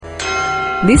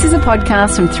This is a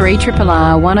podcast from 3RRR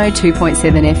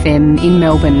 102.7 FM in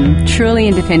Melbourne, truly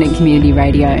independent community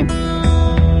radio.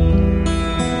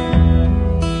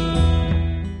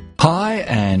 Hi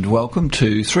and welcome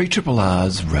to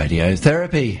 3RRR's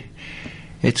Radiotherapy.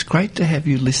 It's great to have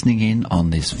you listening in on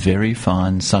this very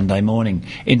fine Sunday morning.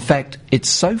 In fact,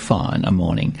 it's so fine a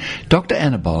morning, Dr.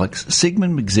 Anabolics,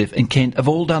 Sigmund McZiff and Kent have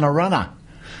all done a runner.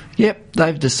 Yep,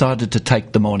 they've decided to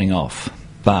take the morning off.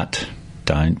 But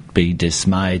don't be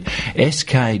dismayed.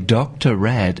 SK, Dr.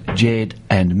 Rad, Jed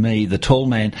and me, the tall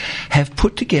man, have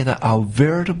put together a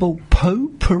veritable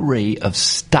potpourri of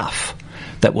stuff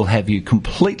that will have you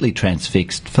completely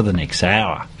transfixed for the next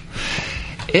hour.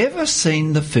 Ever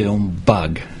seen the film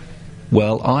Bug?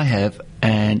 Well, I have,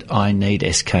 and I need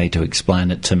SK to explain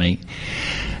it to me.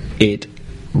 It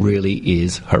really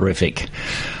is horrific.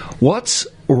 What's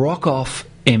Rock Off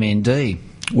MND?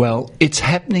 Well, it's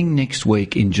happening next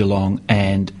week in Geelong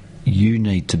and you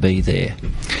need to be there.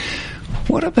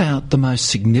 What about the most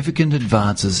significant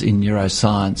advances in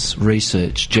neuroscience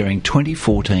research during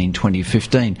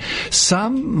 2014-2015?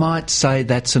 Some might say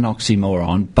that's an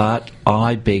oxymoron, but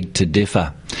I beg to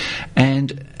differ.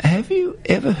 And have you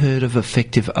ever heard of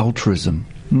effective altruism?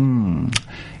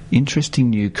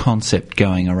 Interesting new concept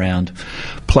going around.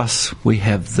 Plus, we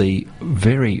have the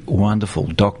very wonderful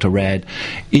Dr. Rad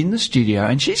in the studio,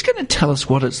 and she's going to tell us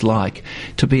what it's like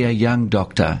to be a young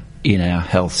doctor in our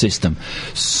health system.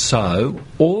 So,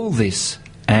 all this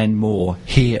and more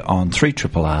here on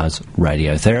 3RRR's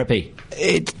Radiotherapy.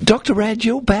 Dr. Rad,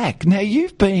 you're back. Now,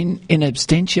 you've been in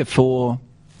absentia for,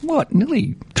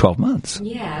 nearly 12 months?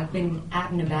 Yeah, I've been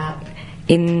out and about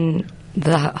in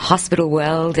the hospital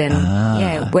world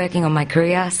and working on my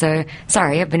career. So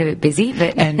sorry, I've been a bit busy,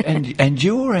 but and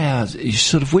you're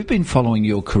we've been following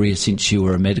your career since you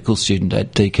were a medical student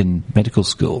at Deakin Medical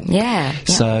School. Yeah.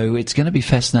 So it's going to be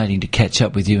fascinating to catch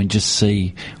up with you and just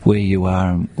see where you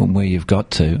are and where you've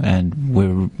got to. And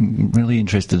we're really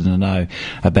interested to know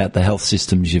about the health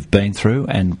systems you've been through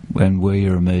and where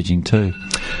you're emerging to.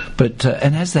 But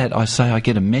and as that, I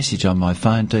get a message on my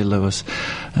phone, D. Lewis.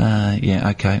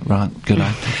 Okay, right. Good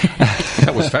day.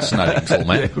 That was fascinating, tall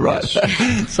man. Yeah, right.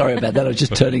 Yes. Sorry about that. I was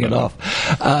just turning it off.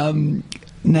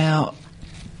 Now,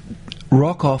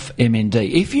 Rock Off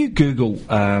MND. If you Google,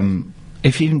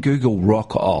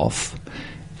 Rock Off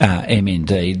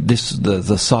MND,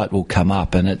 the site will come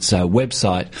up, and it's a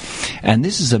website. And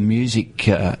this is a music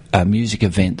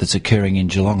event that's occurring in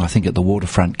Geelong, I think at the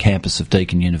waterfront campus of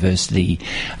Deakin University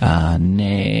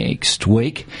next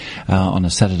week on a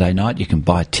Saturday night. You can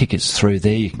buy tickets through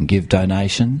there. You can give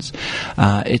donations.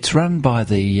 It's run by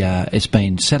it's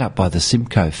been set up by the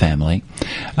Simcoe family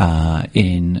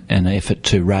in an effort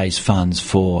to raise funds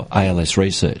for ALS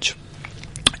research.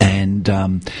 And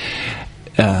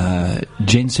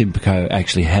Jen Simcoe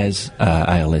actually has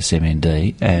ALS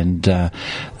MND, and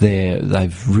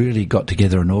they've really got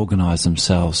together and organised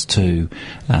themselves to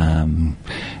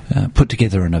put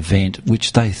together an event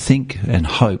which they think and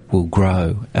hope will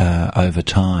grow over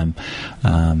time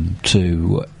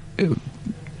to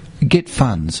get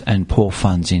funds and pour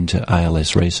funds into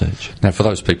ALS research. Now, for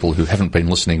those people who haven't been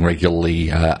listening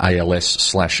regularly,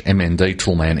 ALS/MND,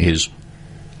 Toolman, is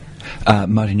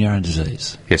motor neuron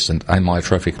disease. Yes, and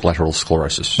amyotrophic lateral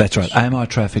sclerosis. That's right,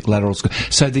 amyotrophic lateral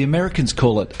sclerosis. So the Americans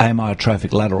call it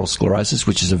amyotrophic lateral sclerosis,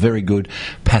 which is a very good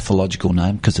pathological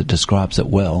name because it describes it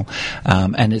well.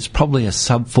 And it's probably a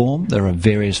subform. There are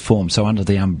various forms. So under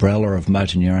the umbrella of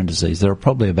motor neuron disease, there are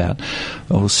probably about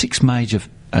 6 major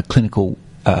clinical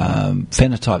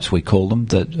phenotypes, we call them,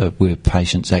 that where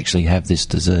patients actually have this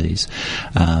disease.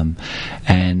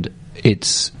 And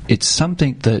it's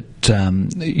something that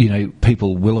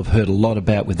people will have heard a lot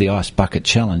about with the Ice Bucket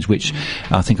Challenge, which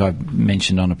I think I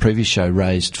mentioned on a previous show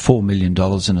raised $4 million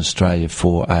in Australia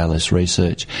for ALS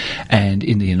research, and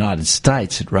in the United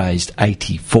States it raised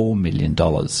 $84 million.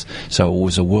 So it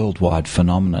was a worldwide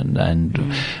phenomenon,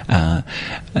 and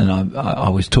I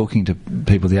was talking to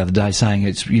people the other day saying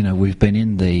it's we've been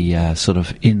in the sort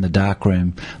of in the dark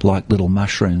room like little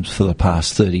mushrooms for the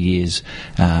past 30 years,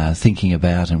 thinking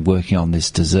about and working on this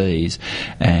disease,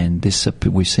 and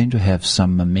we seem to have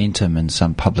some momentum and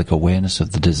some public awareness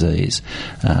of the disease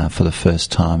for the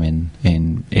first time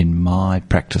in my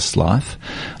practice life,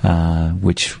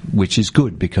 which is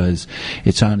good because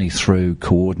it's only through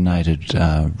coordinated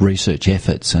research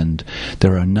efforts, and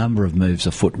there are a number of moves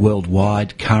afoot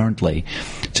worldwide currently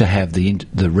to have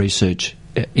the research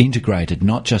integrated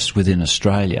not just within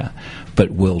Australia but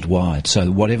worldwide.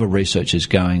 So whatever research is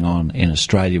going on in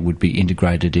Australia would be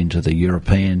integrated into the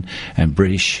European and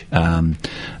British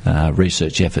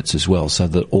research efforts as well, so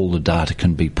that all the data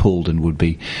can be pulled and would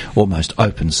be almost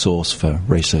open source for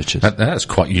researchers. That's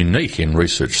quite unique in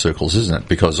research circles, isn't it?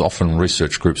 Because often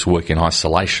research groups work in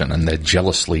isolation and they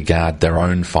jealously guard their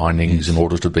own findings in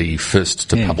order to be first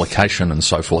to publication and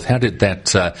so forth. How did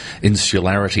that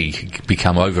insularity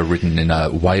become overridden in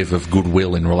a wave of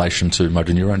goodwill in relation to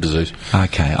motor neurone disease?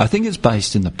 Okay, I think it's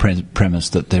based in the premise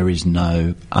that there is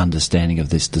no understanding of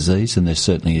this disease, and there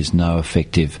certainly is no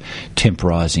effective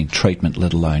temporising treatment,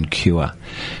 let alone cure.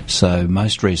 So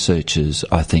most researchers,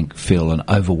 I think, feel an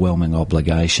overwhelming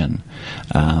obligation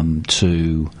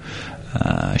to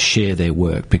share their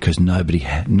work, because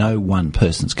no one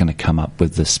person's going to come up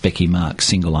with the specky mark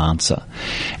single answer.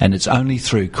 And it's only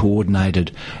through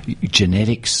coordinated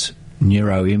genetics,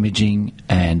 neuroimaging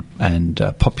and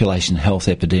population health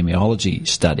epidemiology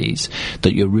studies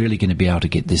that you're really going to be able to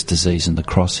get this disease in the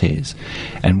crosshairs.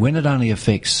 And when it only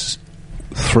affects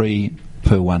 3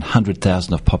 per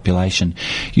 100,000 of population,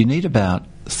 you need about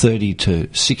 30 to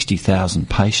 60,000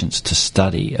 patients to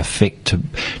study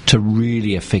to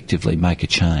really effectively make a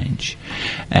change.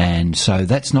 And so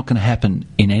that's not going to happen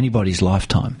in anybody's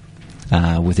lifetime.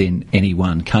 Within any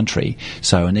one country.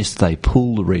 So unless they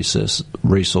pool the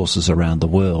resources around the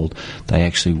world, they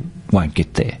actually won't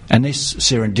get there. Unless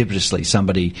serendipitously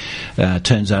somebody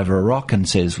turns over a rock and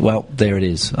says, well, there it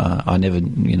is. I never,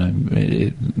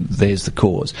 there's the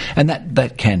cause. And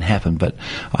that can happen, but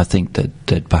I think that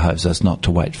it behoves us not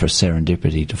to wait for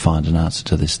serendipity to find an answer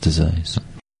to this disease.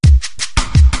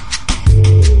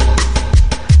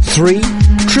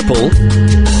 3RRR.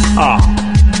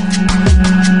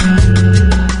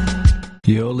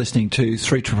 You're listening to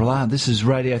 3RRR. This is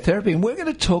Radiotherapy, and we're going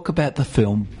to talk about the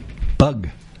film Bug.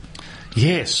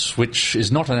 Yes, which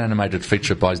is not an animated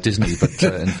feature by Disney, but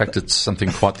in fact it's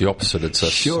something quite the opposite. It's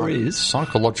a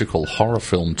psychological horror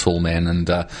film, Toolman, and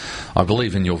I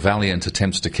believe in your valiant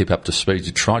attempts to keep up to speed,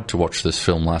 you tried to watch this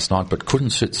film last night but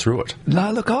couldn't sit through it.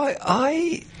 No, look,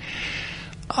 I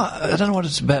don't know what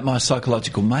it's about my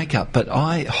psychological makeup, but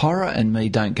horror and me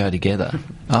don't go together.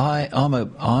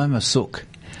 I'm a sook.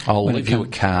 I'll leave you a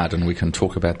card and we can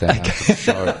talk about that after the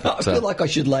show. But, I feel like I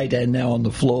should lay down now on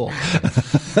the floor.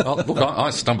 Well, look,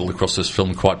 I stumbled across this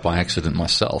film quite by accident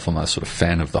myself. I'm a sort of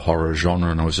fan of the horror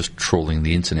genre, and I was just trawling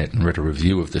the internet and read a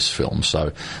review of this film,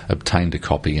 so obtained a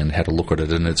copy and had a look at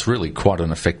it, and it's really quite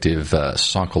an effective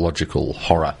psychological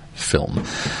horror film.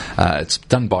 It's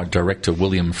done by director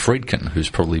William Friedkin, who's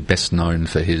probably best known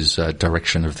for his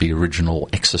direction of the original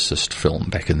Exorcist film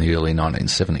back in the early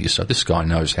 1970s. So this guy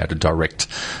knows how to direct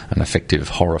an effective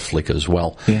horror flick as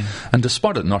well. Yeah. And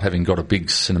despite it not having got a big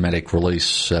cinematic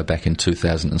release back in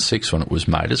 2006 when it was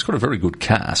made, it's got a very good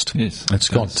cast. Yes, it's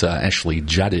got Ashley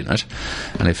Judd in it,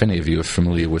 and if any of you are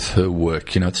familiar with her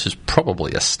work, this is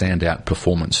probably a standout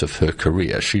performance of her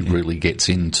career. She really gets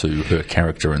into her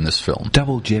character in this film.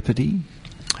 Double Jeopardy?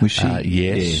 Was she?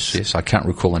 Yes. I can't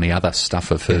recall any other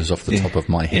stuff of hers off the top of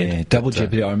my head. Yeah, Double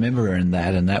Jeopardy. I remember her in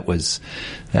that, and that was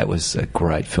a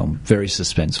great film. Very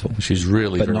suspenseful. She's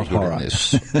really but very not good horror. in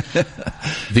this.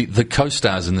 The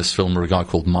co-stars in this film are a guy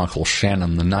called Michael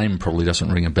Shannon. The name probably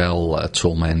doesn't ring a bell,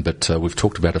 Toolman, but we've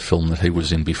talked about a film that he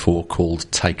was in before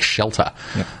called Take Shelter,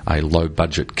 a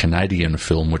low-budget Canadian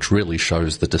film which really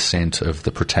shows the descent of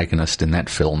the protagonist in that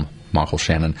film, Michael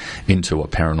Shannon, into a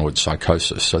paranoid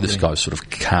psychosis. So this guy's sort of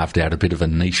carved out a bit of a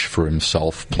niche for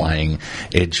himself, playing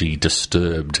edgy,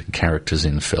 disturbed characters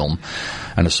in film.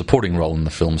 And a supporting role in the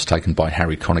film's taken by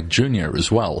Harry Connick Jr.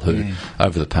 as well, who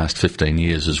over the past 15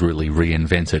 years has really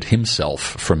reinvented himself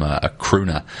from a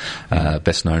crooner,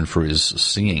 best known for his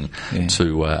singing,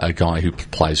 to a guy who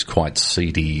plays quite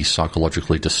seedy,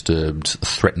 psychologically disturbed,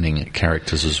 threatening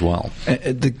characters as well.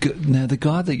 Now, the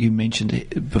guy that you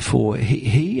mentioned before,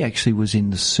 he actually was in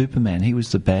the Superman. He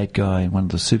was the bad guy in one of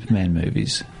the Superman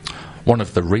movies. One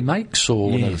of the remakes,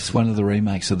 or yes, one of the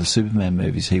remakes of the Superman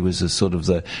movies. He was sort of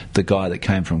the guy that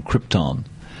came from Krypton.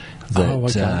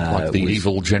 Like the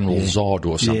evil General Zod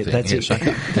or something. Yeah, that's it.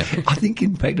 I think,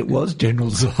 in fact, it was General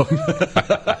Zod.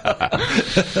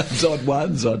 Zod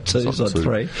 1, Zod 2, Zod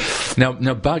 3.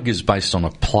 Now, Bug is based on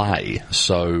a play,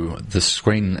 so the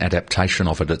screen adaptation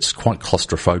of it's quite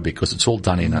claustrophobic because it's all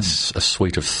done in a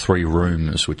suite of 3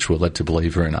 rooms, which we're led to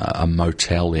believe are in a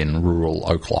motel in rural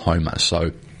Oklahoma.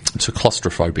 So it's a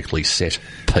claustrophobically set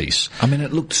piece. I mean,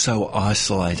 it looked so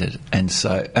isolated, and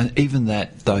even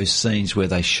those scenes where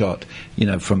they shot,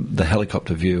 from the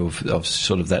helicopter view of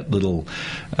sort of that little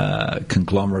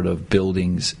conglomerate of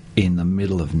buildings, in the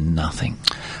middle of nothing.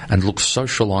 And look,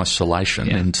 social isolation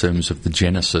in terms of the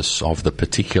genesis of the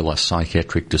particular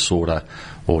psychiatric disorder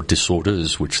or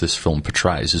disorders which this film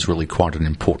portrays is really quite an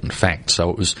important fact.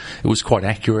 So it was quite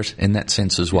accurate in that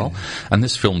sense as well. And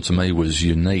this film to me was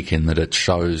unique in that it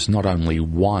shows not only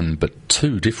one but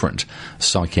two different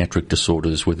psychiatric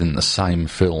disorders within the same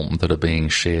film that are being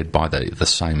shared by the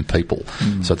same people.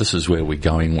 So this is where we're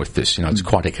going with this. You know, it's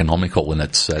quite economical in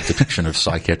its depiction of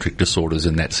psychiatric disorders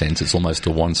in that sense. It's almost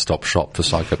a one-stop shop for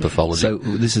psychopathology. So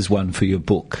this is one for your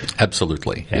book.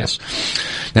 Absolutely, yes.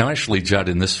 Now, Ashley Judd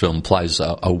in this film plays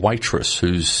a waitress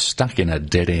who's stuck in a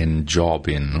dead-end job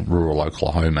in rural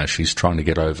Oklahoma. She's trying to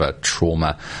get over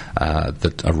trauma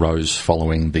that arose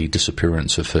following the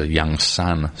disappearance of her young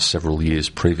son several years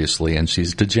previously, and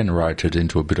she's degenerated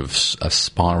into a bit of a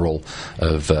spiral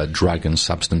of drug and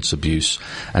substance abuse,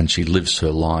 and she lives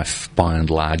her life, by and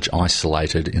large,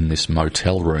 isolated in this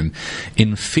motel room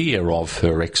in fear of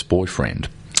her ex-boyfriend,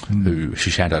 who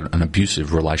she had an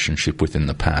abusive relationship with in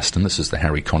the past. And this is the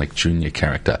Harry Connick Jr.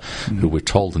 character, who we're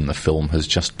told in the film has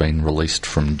just been released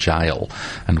from jail.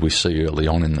 And we see early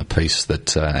on in the piece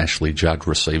that Ashley Judd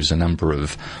receives a number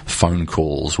of phone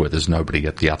calls where there's nobody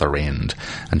at the other end,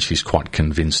 and she's quite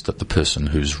convinced that the person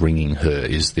who's ringing her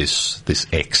is this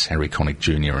ex, Harry Connick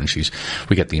Jr., and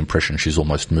we get the impression she's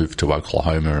almost moved to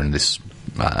Oklahoma in this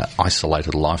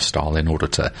isolated lifestyle in order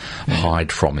to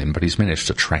hide from him, but he's managed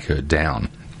to track her down.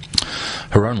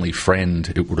 Her only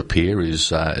friend, it would appear,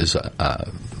 is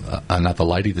another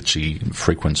lady that she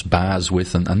frequents bars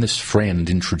with, and this friend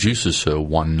introduces her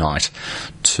one night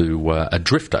to a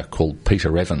drifter called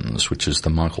Peter Evans, which is the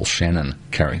Michael Shannon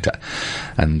character.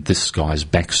 And this guy's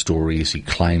backstory is he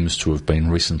claims to have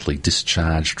been recently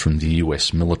discharged from the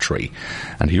US military.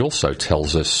 And he also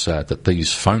tells us that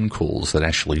these phone calls that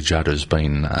Ashley Judd has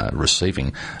been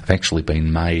receiving have actually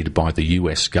been made by the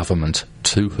US government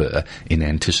to her in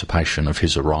anticipation of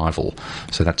his arrival.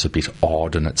 So that's a bit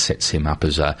odd, and it sets him up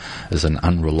as an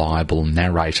unreliable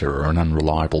narrator or an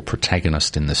unreliable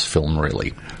protagonist in this film,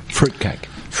 really.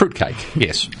 Fruitcake,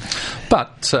 yes.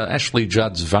 But Ashley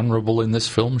Judd's vulnerable in this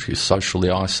film. She's socially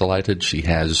isolated. She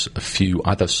has a few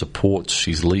other supports.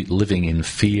 She's living in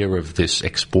fear of this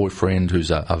ex-boyfriend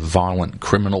who's a violent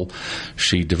criminal.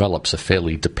 She develops a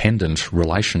fairly dependent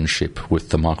relationship with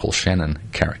the Michael Shannon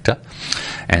character.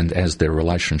 And as their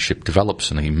relationship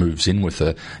develops and he moves in with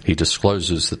her, he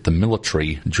discloses that the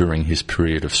military, during his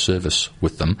period of service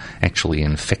with them, actually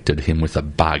infected him with a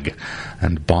bug.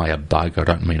 And by a bug, I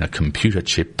don't mean a computer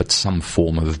chip, but some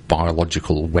form of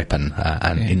biological weapon,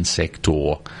 an insect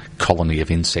or colony of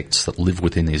insects that live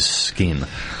within his skin.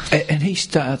 And he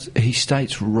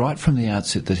states right from the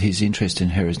outset that his interest in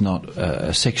her is not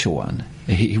a sexual one.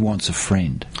 He wants a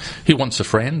friend. He wants a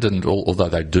friend, and although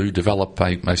they do develop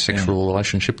a sexual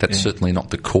relationship, that's certainly not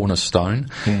the cornerstone.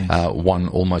 One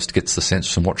almost gets the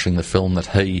sense from watching the film that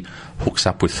he hooks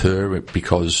up with her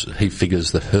because he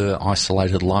figures that her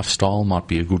isolated lifestyle might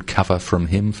be a good cover from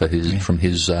him from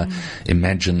his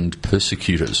imagined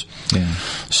persecutors.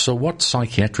 So what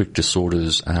psychiatric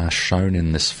disorders are shown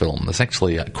in this film? There's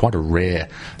actually quite a rare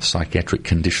psychiatric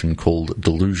condition called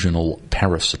delusional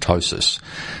parasitosis.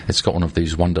 It's got one of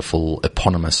these wonderful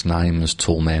eponymous names,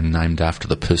 tall man named after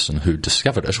the person who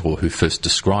discovered it or who first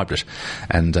described it.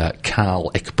 And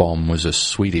Carl Ekbom was a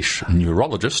Swedish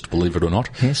neurologist, believe it or not.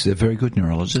 Yes, they're very good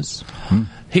neurologists.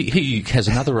 He has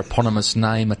another eponymous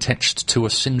name attached to a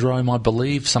syndrome, I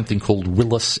believe, something called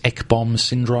Willis-Ekbom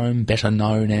syndrome, better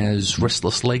known as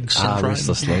restless legs syndrome.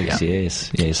 Restless legs,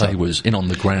 yes. So he was in on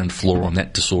the ground floor on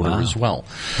that disorder as well.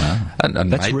 Wow.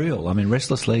 And that's real. I mean,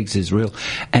 restless legs is real.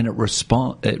 And it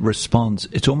responds,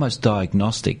 it's almost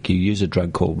diagnostic. You use a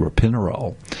drug called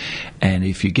Ropinerol, and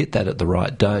if you get that at the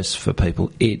right dose for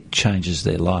people, it changes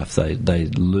their life. They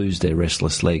lose their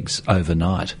restless legs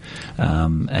overnight,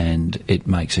 and it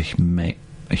makes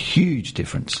a huge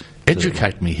difference.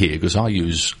 Educate me here, because I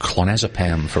use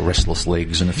clonazepam for restless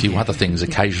legs and a few other things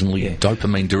occasionally,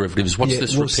 dopamine derivatives. What's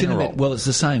this Ropinerol? Well, it's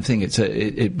the same thing.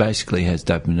 It basically has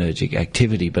dopaminergic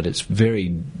activity, but it's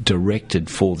very directed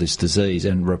for this disease.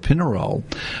 And Ropinerol,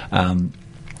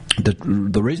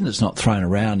 the reason it's not thrown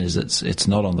around is it's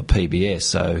not on the PBS,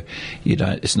 so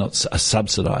it's not a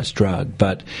subsidised drug,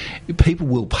 but people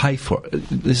will pay for it.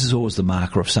 This is always the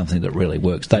marker of something that really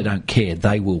works. They don't care.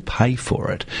 They will pay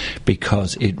for it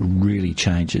because it really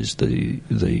changes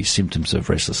the symptoms of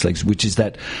restless legs, which is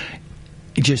that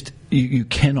you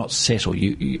cannot settle.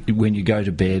 You when you go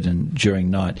to bed and during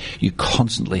night, you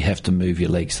constantly have to move your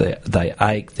legs. They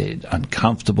ache. They're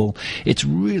uncomfortable. It's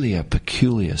really a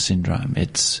peculiar syndrome.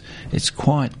 It's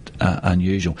quite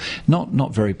unusual.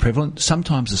 Not very prevalent.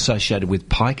 Sometimes associated with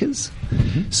pikers.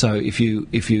 Mm-hmm. So if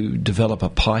you develop a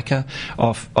piker,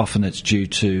 often it's due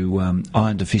to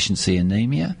iron deficiency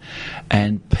anemia,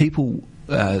 and people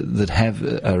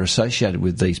that are associated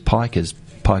with these pikers,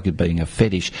 piker being a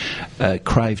fetish,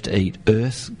 crave to eat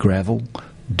earth, gravel,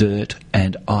 dirt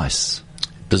and ice.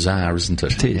 Bizarre, isn't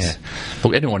it? It is. Yeah.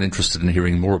 Look, anyone interested in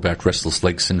hearing more about restless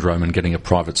leg syndrome and getting a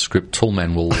private script,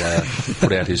 Toolman will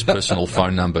put out his personal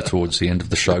phone number towards the end of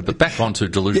the show. But back on to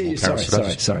delusional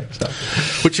parasitosis. Sorry.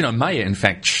 Which, may in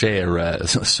fact share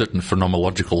certain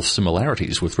phenomenological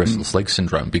similarities with restless leg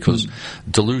syndrome, because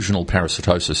delusional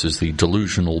parasitosis is the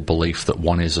delusional belief that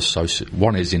one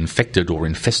is infected or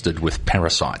infested with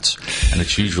parasites, and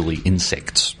it's usually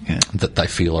insects that they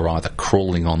feel are either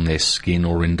crawling on their skin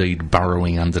or indeed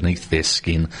burrowing underneath their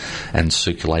skin and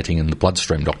circulating in the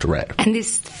bloodstream, Dr. Rad. And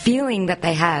this feeling that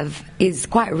they have is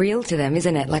quite real to them,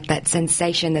 isn't it? Like that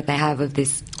sensation that they have of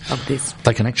this.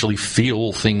 They can actually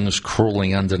feel things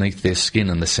crawling underneath their skin,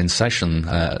 and the sensation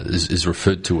is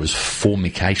referred to as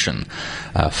formication.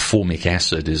 Formic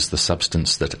acid is the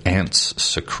substance that ants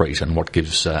secrete, and what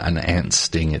gives an ant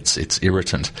sting, it's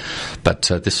irritant. But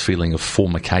this feeling of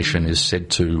formication is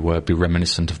said to be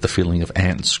reminiscent of the feeling of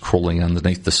ants crawling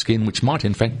underneath the skin, which might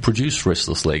in fact produce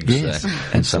restless legs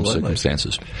in some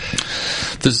circumstances.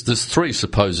 There's three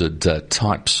supposed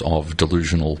types of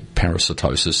delusional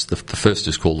parasitosis. The first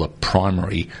is called a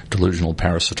primary delusional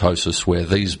parasitosis, where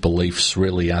these beliefs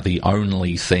really are the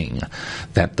only thing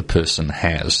that the person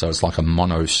has. So it's like a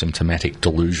monosymptomatic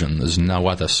delusion. There's no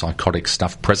other psychotic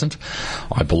stuff present.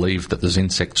 I believe that there's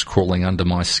insects crawling under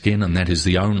my skin, and that is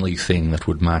the only thing that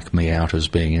would mark me out as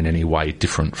being in any way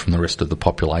different from the rest of the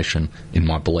population in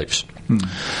my beliefs.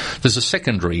 There's a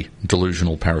secondary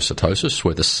delusional parasitosis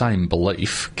where the same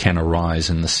belief can arise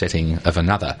in the setting of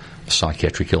another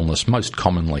psychiatric illness, most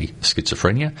commonly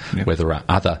schizophrenia, where there are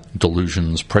other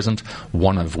delusions present,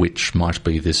 one of which might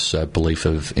be this belief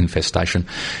of infestation.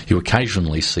 You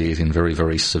occasionally see it in very,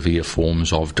 very severe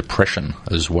forms of depression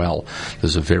as well.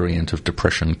 There's a variant of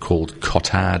depression called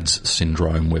Cotard's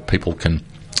syndrome, where people can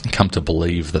come to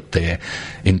believe that their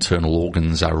internal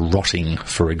organs are rotting,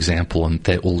 for example, and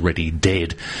they're already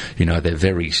dead. They're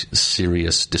very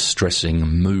serious, distressing,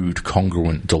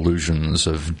 mood-congruent delusions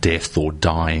of death or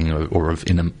dying or of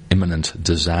imminent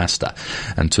disaster.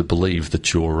 And to believe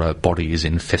that your body is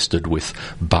infested with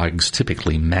bugs,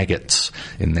 typically maggots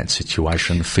in that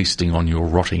situation, feasting on your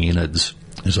rotting innards,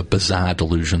 is a bizarre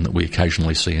delusion that we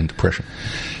occasionally see in depression.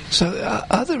 So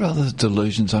are there other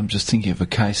delusions? I'm just thinking of a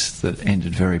case that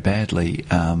ended very badly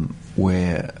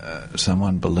where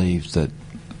someone believed that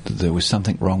there was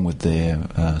something wrong with their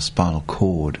spinal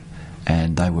cord,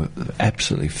 and they were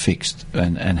absolutely fixed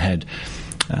and had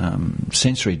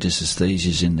sensory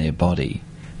dysesthesias in their body,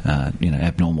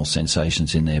 abnormal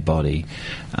sensations in their body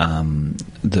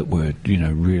that were,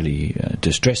 really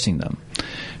distressing them.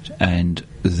 And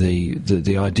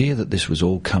the idea that this was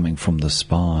all coming from the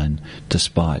spine,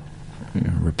 despite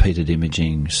repeated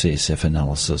imaging, CSF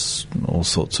analysis, all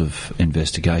sorts of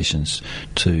investigations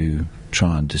to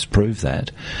try and disprove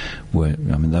that,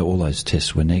 all those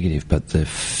tests were negative, but the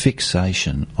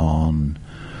fixation on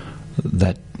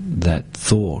that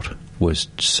thought was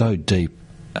so deep,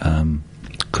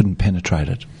 couldn't penetrate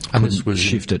it. And this was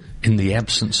shift it in the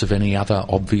absence of any other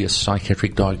obvious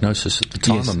psychiatric diagnosis at the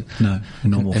time? Yes, no,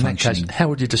 normal in functioning. That case, how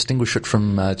would you distinguish it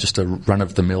from just a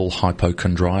run-of-the-mill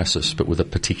hypochondriasis, but with a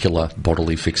particular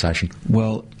bodily fixation?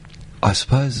 Well, I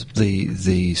suppose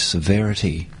the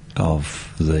severity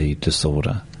of the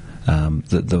disorder, and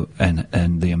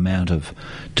the amount of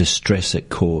distress it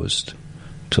caused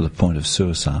to the point of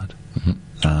suicide,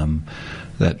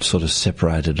 that sort of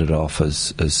separated it off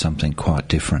as something quite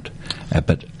different,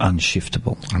 but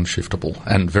unshiftable. Unshiftable,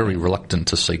 and very reluctant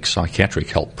to seek psychiatric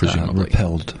help, presumably.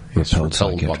 Repelled by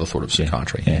the thought of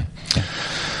psychiatry. Yeah.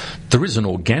 There is an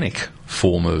organic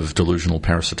form of delusional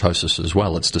parasitosis as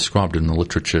well. It's described in the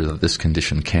literature that this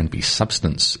condition can be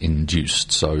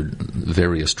substance-induced, so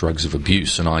various drugs of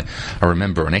abuse. And I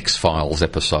remember an X-Files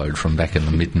episode from back in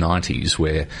the mid-90s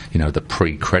where, the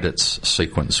pre-credits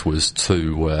sequence was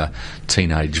two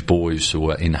teenage boys who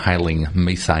were inhaling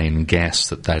methane gas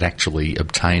that they'd actually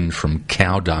obtained from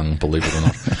cow dung, believe it or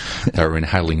not. They were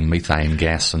inhaling methane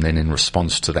gas, and then in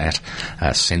response to that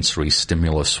sensory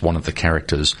stimulus, one of the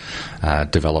characters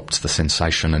developed the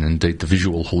sensation and indeed the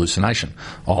visual hallucination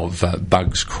of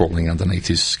bugs crawling underneath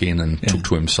his skin, and took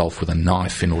to himself with a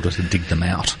knife in order to dig them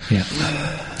out. Yeah.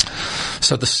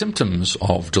 So the symptoms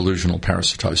of delusional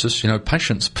parasitosis,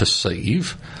 patients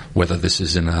perceive, whether this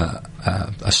is in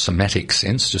a somatic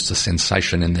sense, just a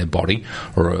sensation in their body,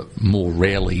 or more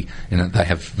rarely, they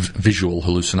have visual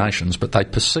hallucinations, but they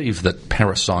perceive that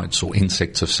parasites or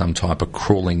insects of some type are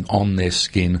crawling on their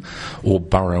skin or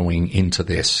burrowing into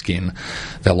their skin.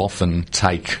 They'll often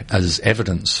take as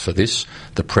evidence for this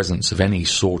the presence of any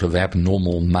sort of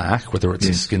abnormal mark, whether it's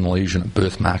a skin lesion, a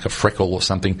birthmark, a freckle or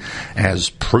something,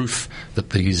 as proof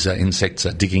that these insects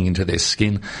are digging into their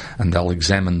skin, and they'll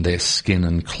examine their skin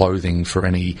and clothing for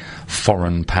any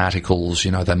foreign particles.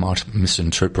 They might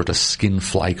misinterpret a skin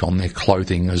flake on their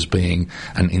clothing as being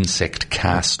an insect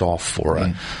cast off or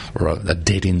a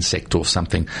dead insect or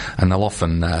something, and they'll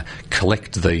often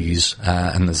collect these,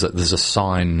 and there's a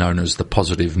sign known as the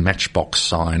positive matchbox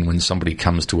sign when somebody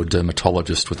comes to a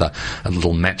dermatologist with a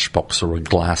little matchbox or a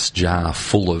glass jar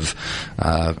full of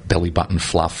belly button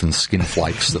fluff and skin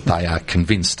flakes that they are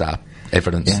convinced are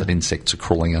evidence that insects are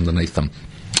crawling underneath them.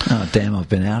 Oh, damn, I've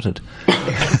been outed.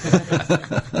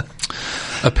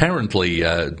 Apparently,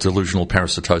 delusional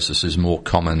parasitosis is more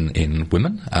common in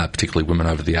women, particularly women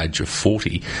over the age of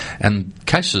 40. And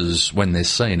cases, when they're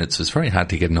seen, it's very hard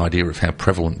to get an idea of how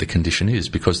prevalent the condition is,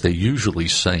 because they're usually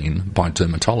seen by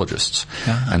dermatologists.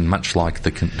 And much like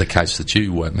the case that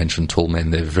you mentioned, Tallman,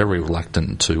 they're very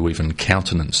reluctant to even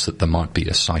countenance that there might be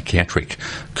a psychiatric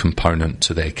component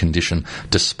to their condition,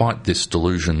 despite this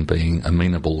delusion being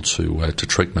amenable to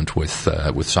treatment with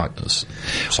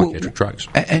psychiatric drugs.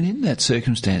 And in that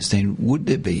circumstance, then, would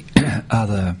there be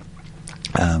other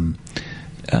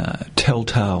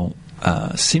telltale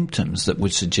symptoms that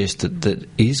would suggest that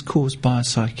is caused by a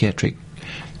psychiatric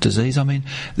disease? I mean,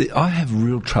 I have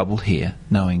real trouble here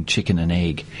knowing chicken and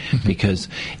egg, because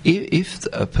if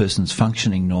a person's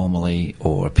functioning normally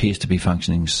or appears to be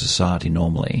functioning in society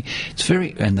normally,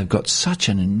 and they've got such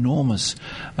an enormous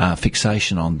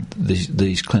fixation on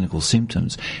these clinical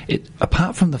symptoms,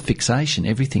 apart from the fixation,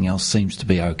 everything else seems to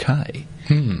be okay.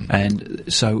 And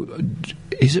so,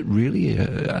 is it really?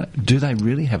 Do they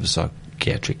really have a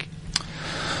psychiatric?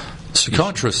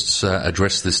 Psychiatrists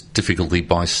address this difficulty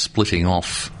by splitting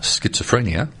off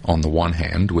schizophrenia on the one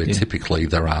hand, where typically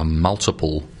there are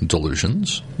multiple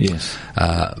delusions,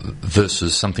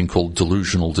 versus something called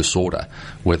delusional disorder,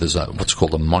 where there's what's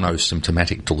called a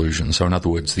monosymptomatic delusion. So in other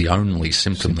words, the only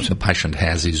symptom that the patient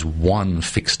has is one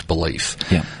fixed belief.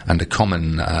 And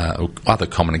other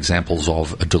common examples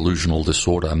of a delusional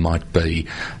disorder might be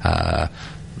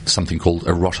something called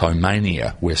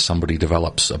erotomania, where somebody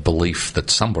develops a belief that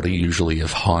somebody, usually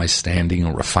of high standing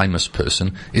or a famous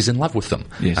person, is in love with them,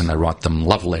 and they write them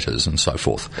love letters and so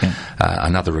forth.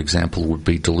 Another example would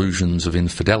be delusions of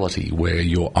infidelity, where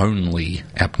your only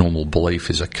abnormal belief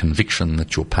is a conviction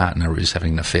that your partner is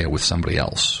having an affair with somebody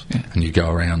else, and you go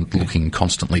around looking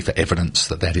constantly for evidence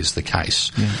that that is the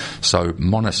case. So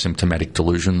monosymptomatic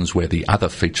delusions, where the other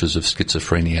features of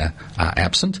schizophrenia are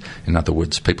absent. In other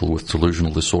words, people with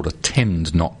delusional disorder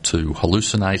tend not to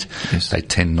hallucinate. They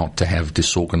tend not to have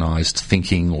disorganised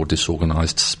thinking or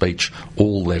disorganised speech.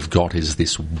 All they've got is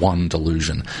this one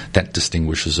delusion. That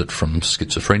distinguishes it from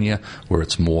schizophrenia, where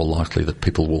it's more likely that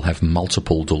people will have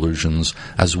multiple delusions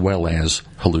as well as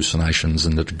hallucinations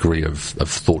and a degree of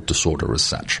thought disorder as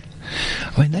such.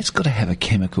 I mean, that's got to have a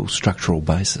chemical structural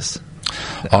basis.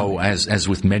 Oh, as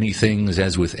with many things,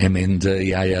 as with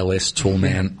MND, ALS,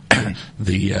 Tallman,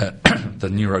 the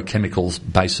neurochemical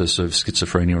basis of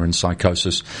schizophrenia and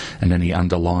psychosis and any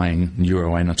underlying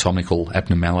neuroanatomical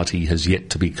abnormality has yet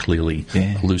to be clearly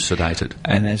elucidated.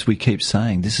 And as we keep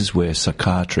saying, this is where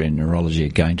psychiatry and neurology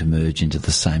are going to merge into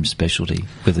the same specialty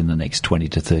within the next 20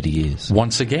 to 30 years.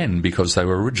 Once again, because they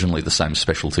were originally the same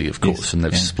specialty, of course, and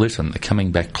they've split and they're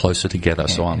coming back closer together.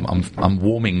 So I'm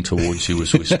warming towards you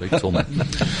as we speak, Tallman.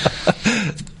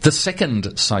 The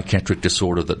second psychiatric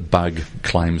disorder that Bug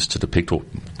claims to depict, or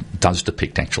does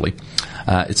depict actually,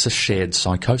 it's a shared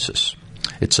psychosis.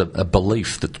 It's a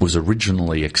belief that was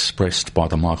originally expressed by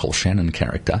the Michael Shannon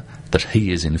character that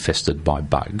he is infested by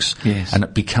bugs, and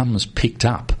it becomes picked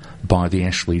up by the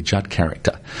Ashley Judd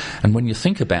character. And when you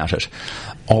think about it,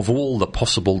 of all the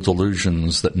possible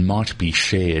delusions that might be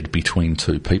shared between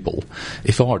two people,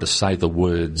 if I were to say the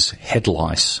words head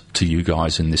lice to you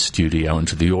guys in this studio and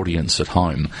to the audience at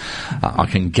home, I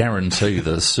can guarantee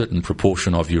that a certain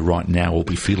proportion of you right now will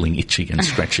be feeling itchy and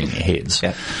scratching your heads.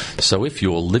 So if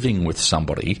you're living with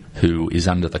somebody who is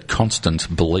under the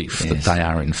constant belief that they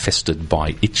are infested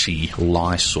by itchy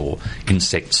lice or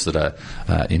insects that are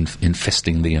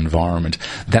infesting the environment, environment.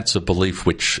 That's a belief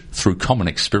which, through common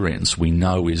experience, we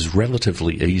know is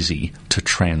relatively easy to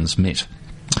transmit.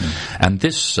 And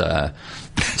this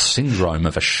syndrome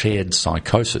of a shared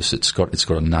psychosis, it's got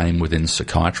a name within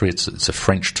psychiatry. It's a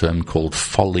French term called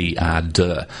folie à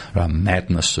deux,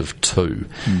 madness of two.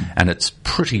 And it's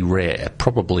pretty rare.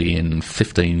 Probably in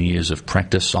 15 years of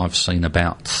practice, I've seen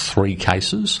about 3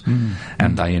 cases,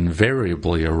 and they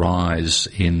invariably arise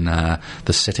in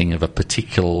the setting of a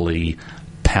particularly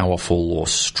powerful or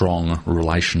strong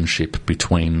relationship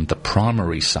between the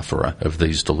primary sufferer of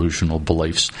these delusional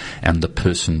beliefs and the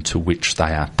person to which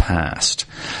they are passed.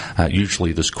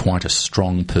 Usually there's quite a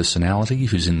strong personality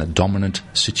who's in the dominant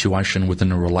situation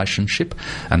within a relationship,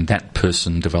 and that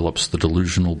person develops the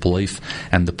delusional belief,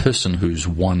 and the person who's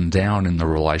one down in the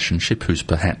relationship, who's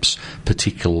perhaps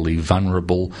particularly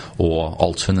vulnerable or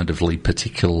alternatively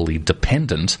particularly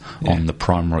dependent on the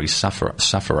primary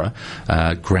sufferer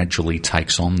gradually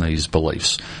takes on these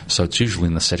beliefs. So it's usually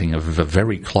in the setting of a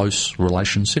very close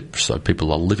relationship, so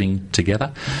people are living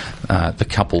together. The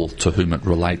couple to whom it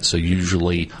relates are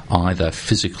usually either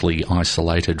physically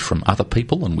isolated from other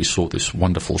people, and we saw this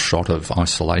wonderful shot of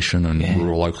isolation in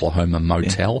rural Oklahoma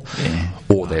motel,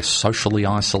 or they're socially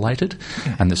isolated,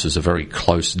 and this is a very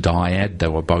close dyad. They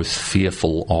were both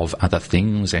fearful of other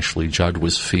things. Ashley Judd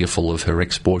was fearful of her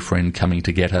ex-boyfriend coming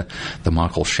to get her. The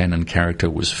Michael Shannon character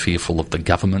was fearful of the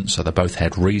government, so they both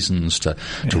had reasons to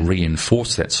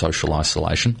reinforce that social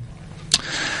isolation.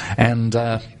 And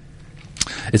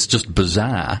it's just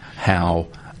bizarre how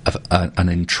an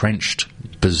entrenched,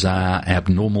 bizarre,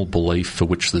 abnormal belief for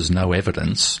which there's no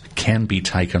evidence can be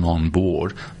taken on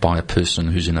board by a person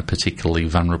who's in a particularly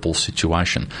vulnerable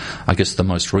situation. I guess the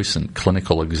most recent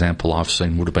clinical example I've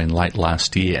seen would have been late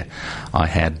last year. I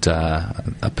had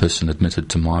a person admitted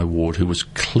to my ward who was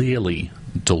clearly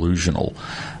delusional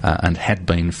and had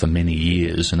been for many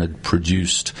years, and had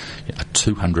produced a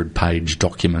 200-page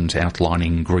document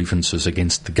outlining grievances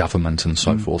against the government and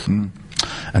so forth. And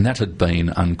that had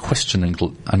been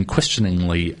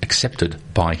unquestioningly accepted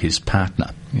by his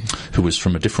partner, who was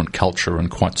from a different culture and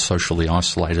quite socially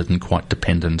isolated and quite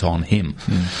dependent on him.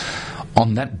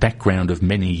 On that background of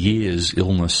many years'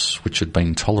 illness which had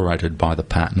been tolerated by the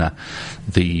partner,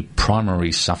 the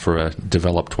primary sufferer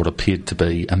developed what appeared to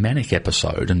be a manic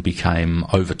episode and became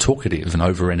over-talkative and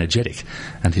over-energetic.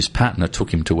 And his partner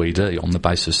took him to ED on the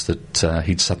basis that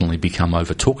he'd suddenly become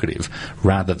over-talkative,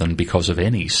 rather than because of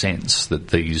any sense that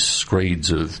these screeds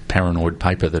of paranoid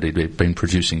paper that he'd been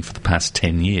producing for the past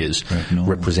 10 years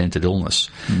represented illness.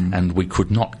 And we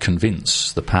could not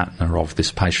convince the partner of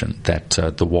this patient that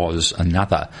there was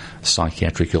another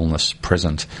psychiatric illness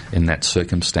present in that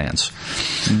circumstance.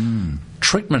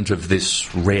 Treatment of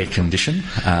this rare condition,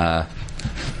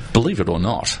 believe it or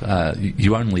not,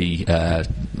 you only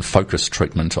focus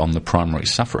treatment on the primary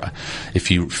sufferer.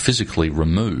 If you physically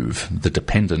remove the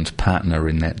dependent partner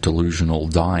in that delusional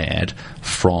dyad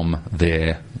from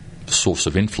their source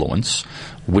of influence,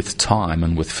 with time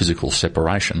and with physical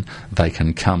separation, they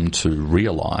can come to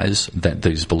realise that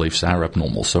these beliefs are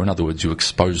abnormal. So in other words, you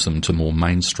expose them to more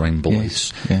mainstream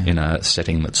beliefs in a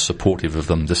setting that's supportive of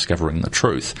them discovering the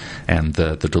truth, and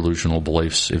the delusional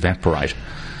beliefs evaporate.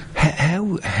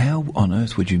 How on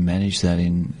earth would you manage that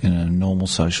in a normal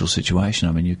social situation?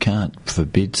 I mean, you can't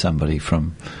forbid somebody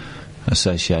from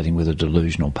associating with a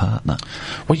delusional partner.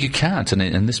 Well, you can't, and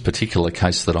in this particular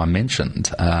case that I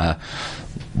mentioned,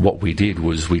 what we did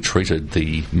was we treated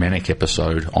the manic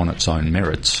episode on its own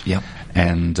merits,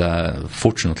 and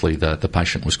fortunately the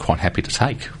patient was quite happy to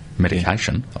take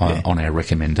medication on our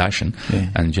recommendation,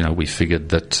 and we figured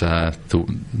that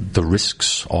the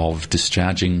risks of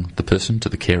discharging the person to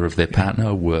the care of their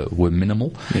partner were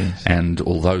minimal, and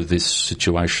although this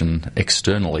situation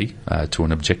externally to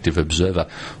an objective observer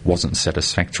wasn't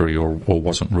satisfactory or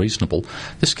wasn't reasonable,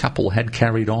 this couple had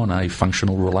carried on a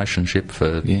functional relationship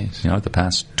for the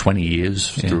past 20 years,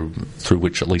 through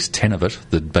which at least 10 of it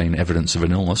there'd been evidence of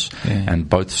an illness, and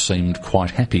both seemed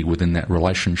quite happy within that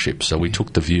relationship. So we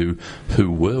took the view, who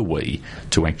were we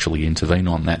to actually intervene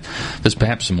on that? There's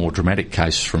perhaps a more dramatic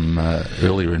case from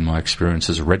earlier in my experience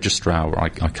as a registrar, where I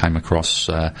came across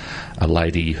a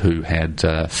lady who had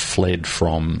fled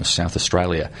from South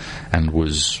Australia and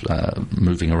was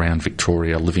moving around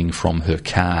Victoria, living from her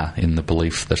car in the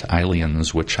belief that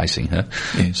aliens were chasing her.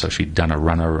 So she'd done a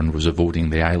runner and was avoiding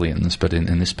the aliens, but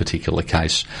in this particular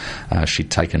case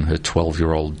she'd taken her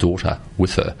 12-year-old daughter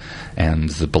with her, and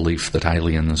the belief that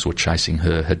aliens were chasing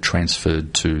her had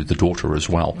transferred to the daughter as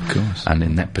well. And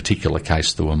in that particular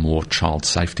case there were more child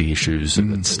safety issues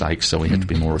at stake, so we had to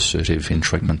be more assertive in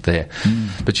treatment there.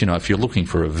 But if you're looking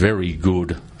for a very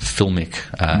good filmic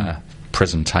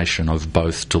presentation of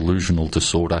both delusional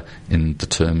disorder in the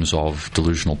terms of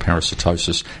delusional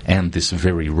parasitosis and this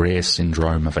very rare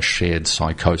syndrome of a shared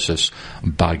psychosis.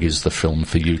 Bug is the film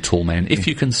for you, tall man, if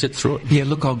you can sit through it. Yeah,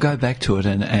 look, I'll go back to it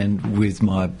and with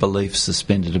my beliefs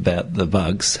suspended about the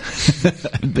bugs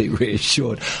and be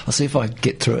reassured. I'll see if I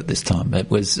get through it this time. It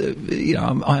was,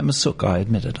 I'm a sook, I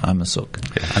admit it, I'm a sook.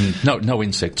 Yeah, and no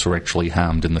insects were actually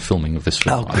harmed in the filming of this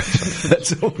film. Oh,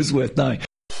 that's always worth knowing.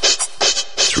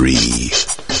 3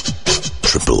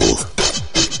 triple.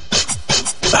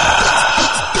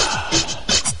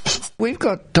 We've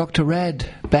got Dr. Rad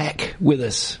back with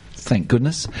us, thank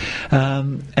goodness.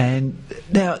 And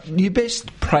now, you best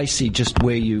précis just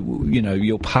where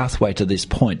your pathway to this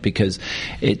point, because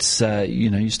it's,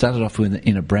 you started off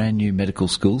in a brand new medical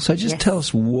school. So just tell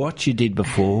us what you did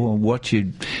before, and what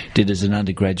you did as an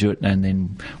undergraduate, and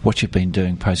then what you've been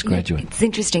doing postgraduate. Yeah, it's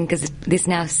interesting because this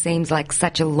now seems like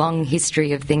such a long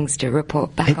history of things to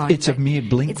report back on. It's a mere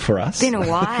blink for us. It's been a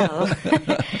while.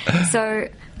 So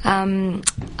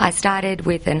I started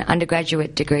with an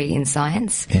undergraduate degree in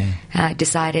science.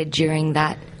 Decided during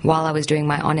that, while I was doing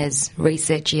my honours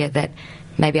research year, that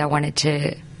maybe I wanted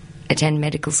to attend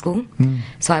medical school.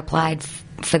 So I applied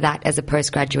for that as a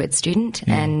postgraduate student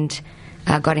and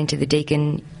got into the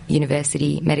Deakin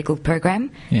University medical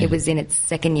program. It was in its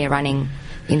second year running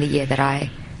in the year that I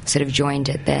sort of joined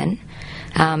it then,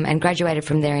 and graduated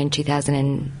from there in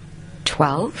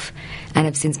 2012, and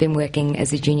have since been working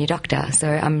as a junior doctor. So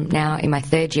I'm now in my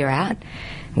third year out,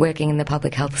 working in the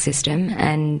public health system.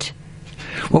 And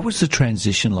what was the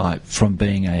transition like from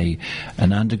being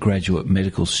an undergraduate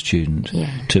medical student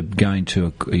to going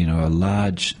to a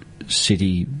large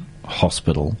city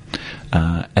hospital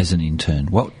as an intern?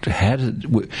 Was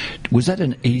that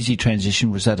an easy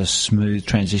transition? Was that a smooth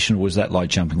transition, or was that like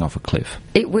jumping off a cliff?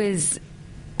 It was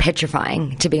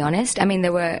petrifying, to be honest. I mean,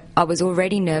 I was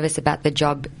already nervous about the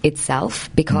job itself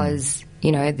because,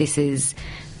 this is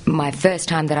my first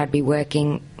time that I'd be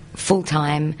working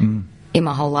full-time in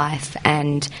my whole life,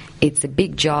 and it's a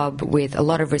big job with a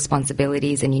lot of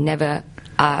responsibilities, and you never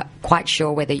are quite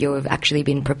sure whether you have actually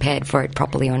been prepared for it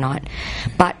properly or not.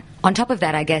 But on top of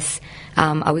that, I guess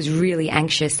I was really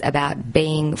anxious about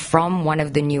being from one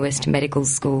of the newest medical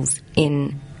schools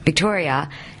in Victoria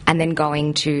and then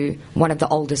going to one of the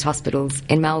oldest hospitals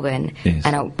in Melbourne. Yes.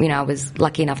 And I was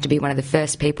lucky enough to be one of the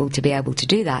first people to be able to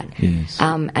do that. Yes.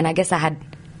 And I guess I had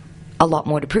a lot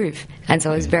more to prove, and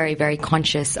so I was very, very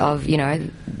conscious of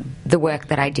the work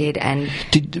that I did. And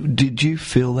did you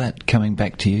feel that coming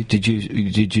back to you?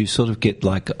 Did you sort of get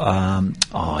like,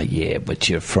 but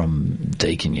you're from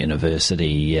Deakin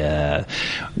University,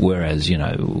 whereas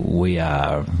we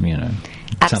are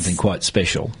something quite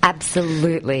special.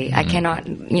 Absolutely. I cannot,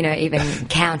 even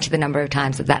count the number of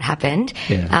times that happened.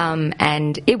 Yeah.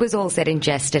 And it was all said in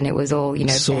jest, and it was all,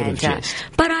 sort banter. of jest.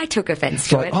 But I took offence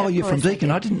to it. Oh, you're from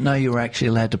Deakin. I didn't know you were actually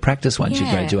allowed to practice once you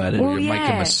graduated. Well, You make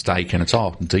a mistake and it's,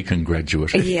 Deakin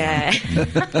graduate. Yeah.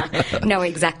 No,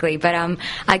 exactly. But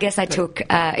I guess I took,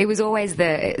 it was always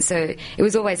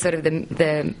sort of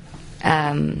the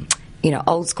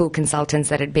old school consultants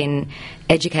that had been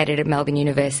educated at Melbourne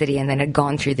University and then had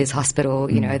gone through this hospital,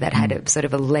 that had a sort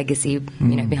of a legacy,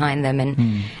 behind them.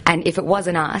 And if it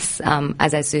wasn't us,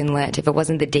 as I soon learnt, if it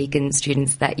wasn't the Deakin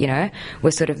students that,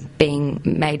 were sort of being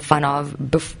made fun of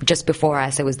just before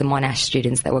us, it was the Monash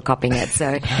students that were copying it.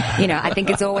 So, I think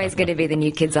it's always going to be the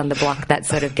new kids on the block that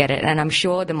sort of get it. And I'm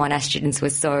sure the Monash students were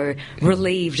so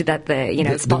relieved that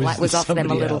the, spotlight was off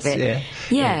them a little bit.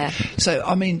 Yeah. So,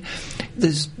 I mean,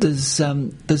 there's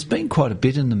been quite a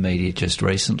bit in the media just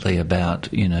recently about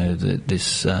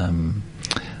this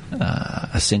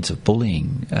a sense of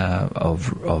bullying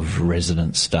of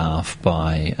resident staff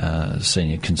by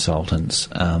senior consultants.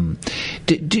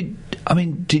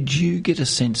 Did you get a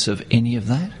sense of any of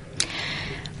that?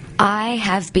 I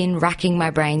have been racking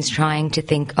my brains trying to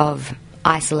think of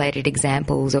isolated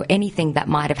examples or anything that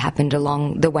might have happened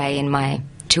along the way in my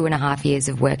 2.5 years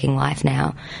of working life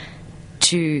now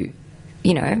to,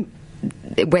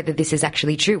 whether this is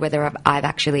actually true, whether I've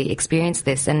actually experienced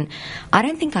this. And I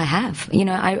don't think I have.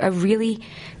 I really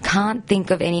can't think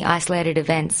of any isolated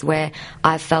events where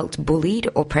I've felt bullied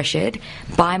or pressured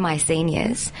by my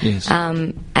seniors. Yes.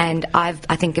 And I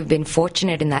think I've been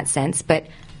fortunate in that sense, but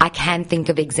I can think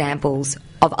of examples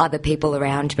of other people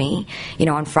around me,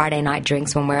 on Friday night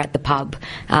drinks when we're at the pub,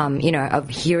 of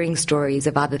hearing stories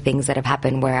of other things that have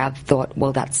happened where I've thought,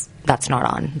 well, that's not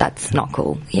on. That's not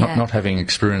cool. Yeah. Not having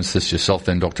experienced this yourself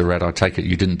then, Dr. Rad, I take it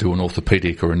you didn't do an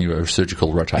orthopaedic or a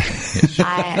neurosurgical rotation. Yes.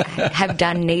 I have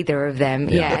done neither of them.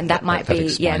 Yeah, and that might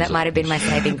have been my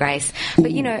saving grace.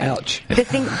 But ouch. the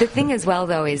thing as well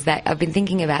though is that I've been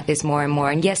thinking about this more and more.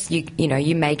 And yes,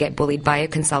 you may get bullied by your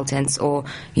consultants or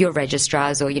your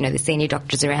registrars or the senior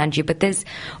doctors around you, but there's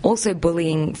also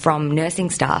bullying from nursing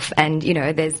staff, and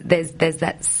there's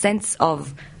that sense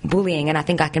of bullying, and I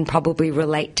think I can probably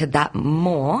relate to that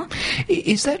more.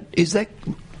 Is that?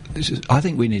 I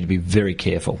think we need to be very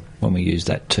careful when we use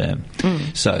that term.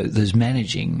 So there's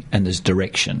managing and there's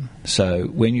direction. So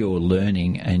when you're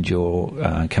learning and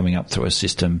you're coming up through a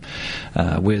system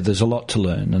where there's a lot to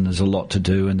learn and there's a lot to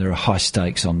do and there are high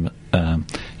stakes on,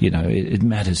 it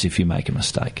matters if you make a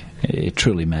mistake. It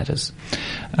truly matters.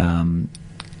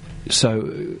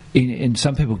 So, in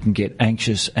some people can get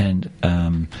anxious and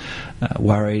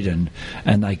worried, and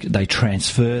they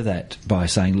transfer that by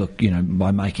saying, look,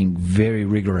 by making very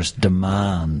rigorous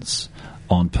demands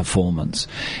on performance.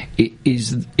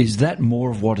 Is that more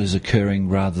of what is occurring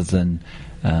rather than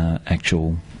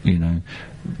actual,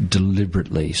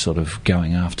 deliberately sort of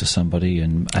going after somebody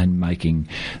and making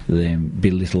them,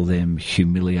 belittle them,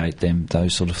 humiliate them,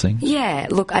 those sort of things? Yeah,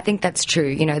 look, I think that's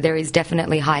true. There is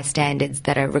definitely high standards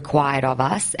that are required of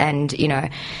us, and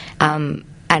and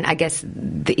I guess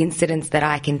the incidents that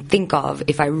I can think of,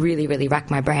 if I really, really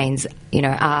rack my brains,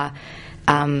 are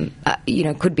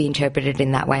could be interpreted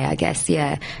in that way, I guess.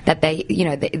 Yeah, that they,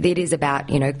 it is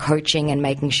about coaching and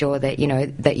making sure that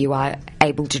that you are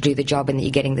able to do the job and that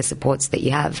you're getting the supports that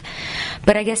you have.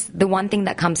 But I guess the one thing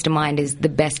that comes to mind is the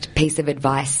best piece of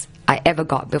advice I ever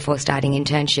got before starting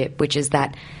internship, which is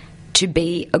that to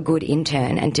be a good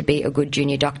intern and to be a good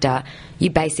junior doctor, you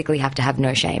basically have to have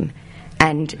no shame.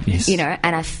 And yes.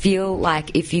 And I feel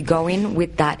like if you go in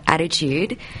with that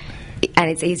attitude,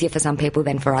 and it's easier for some people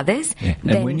than for others. Yeah.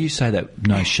 And when you say that,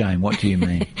 no shame, what do you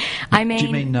mean? Do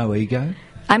you mean no ego?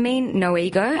 I mean no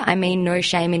ego. I mean no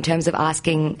shame in terms of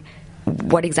asking,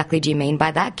 what exactly do you mean by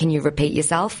that? Can you repeat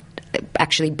yourself?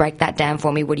 Actually break that down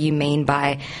for me. What do you mean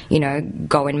by,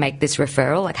 go and make this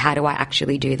referral? Like, how do I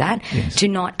actually do that? Yes. To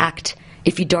not act,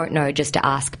 if you don't know, just to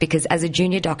ask, because as a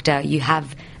junior doctor, you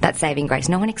have that saving grace.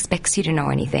 No one expects you to know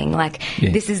anything.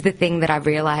 This is the thing that I've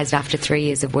realised after 3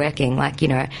 years of working.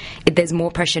 There's more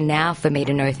pressure now for me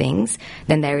to know things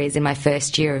than there is in my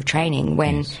first year of training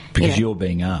when... Yes, because you're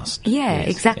being asked. Yeah, yes,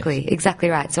 exactly. Yes. Exactly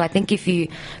right. So I think if you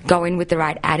go in with the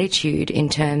right attitude in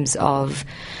terms of...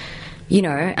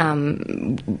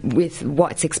 with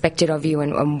what's expected of you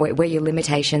and where your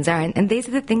limitations are. And these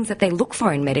are the things that they look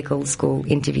for in medical school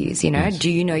interviews, Yes. Do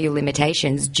you know your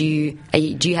limitations? Do you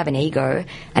have an ego?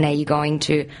 And are you going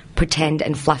to pretend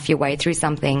and fluff your way through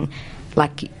something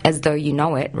as though you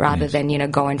know it, rather Yes.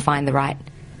 than, go and find the right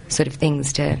sort of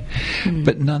things to...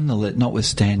 But nonetheless,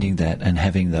 notwithstanding that and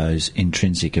having those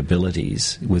intrinsic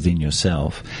abilities within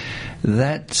yourself,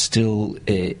 that still,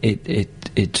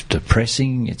 it's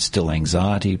depressing, it's still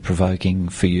anxiety provoking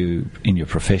for you in your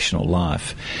professional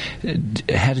life.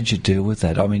 How did you deal with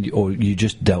that? I mean, or you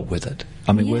just dealt with it?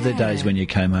 I mean, were there days when you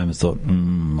came home and thought,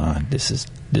 this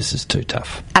is too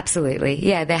tough? Absolutely,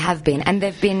 yeah, there have been. And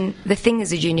there've been... The thing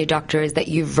as a junior doctor is that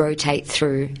you rotate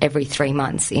through every 3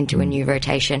 months into a new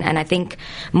rotation. And I think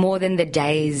more than the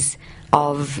days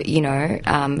of,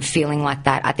 feeling like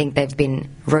that, I think there've been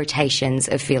rotations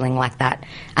of feeling like that.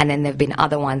 And then there've been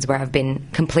other ones where I've been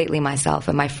completely myself,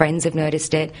 and my friends have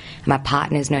noticed it, my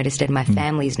partner's noticed it, my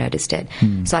family's noticed it.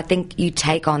 So I think you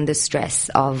take on the stress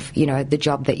of, the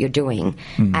job that you're doing.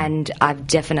 And I've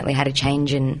definitely had a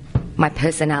change in my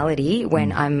personality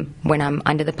when I'm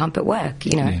under the pump at work,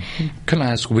 Yeah. Can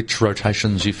I ask which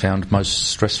rotations you found most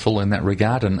stressful in that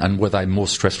regard, and were they more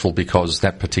stressful because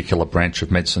that particular branch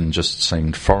of medicine just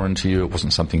seemed foreign to you, it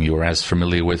wasn't something you were as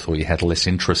familiar with, or you had less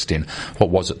interest in?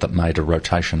 What was it that made a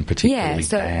rotation particularly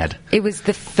bad? It was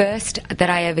the first that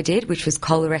I ever did, which was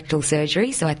colorectal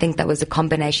surgery, so I think that was a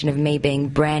combination of me being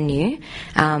brand new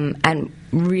and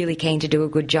really keen to do a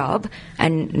good job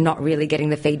and not really getting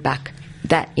the feedback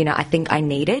that, I think I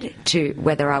needed to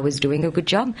whether I was doing a good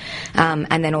job.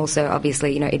 And then also,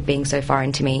 obviously, it being so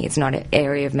foreign to me, it's not an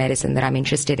area of medicine that I'm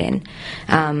interested in.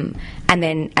 And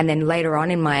then later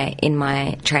on in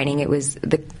my training, it was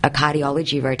a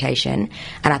cardiology rotation.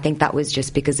 And I think that was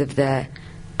just because of the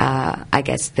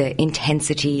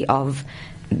intensity of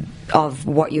of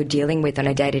what you're dealing with on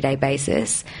a day-to-day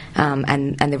basis,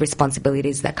 and the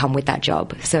responsibilities that come with that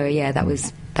job. So yeah, that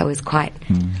was quite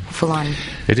full on.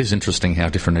 It is interesting how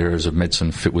different areas of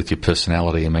medicine fit with your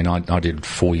personality. I mean, I did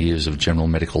 4 years of general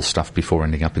medical stuff before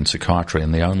ending up in psychiatry,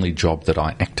 and the only job that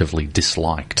I actively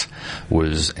disliked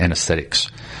was anaesthetics,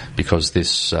 because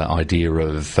this idea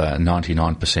of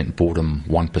 99% boredom,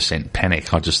 1%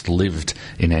 panic, I just lived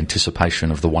in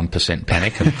anticipation of the 1%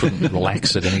 panic and couldn't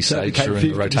relax at any stage during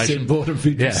the rotation. Boredom,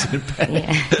 50% panic.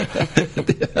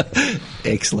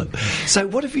 Excellent. So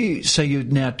what have you? So you're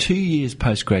now 2 years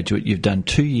postgraduate. You've done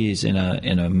 2 years in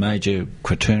a major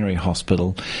quaternary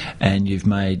hospital, and you've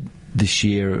made this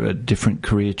year a different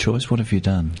career choice. What have you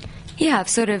done? Yeah,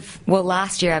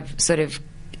 last year I've sort of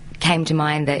came to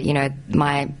mind that, you know,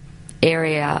 my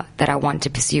area that I want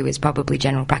to pursue is probably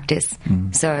general practice.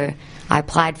 So I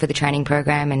applied for the training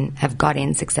program and have got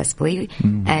in successfully.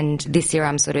 And this year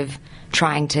I'm sort of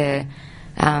trying to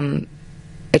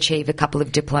achieve a couple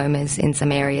of diplomas in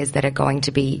some areas that are going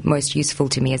to be most useful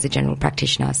to me as a general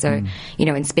practitioner. So, you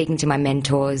know, in speaking to my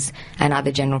mentors and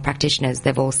other general practitioners,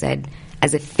 they've all said,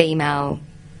 as a female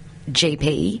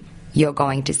GP, you're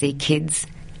going to see kids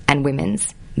and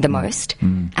women's the most,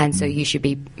 and so you should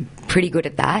be pretty good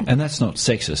at that. And that's not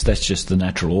sexist, that's just the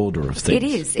natural order of things. It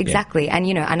is, exactly. Yeah. And,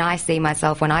 you know, and I see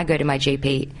myself when I go to my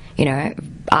GP, you know,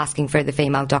 asking for the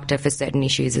female doctor for certain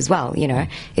issues as well, you know,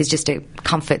 it's just a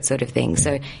comfort sort of thing.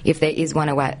 So if there is one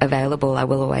available, I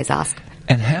will always ask.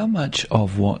 And how much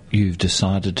of what you've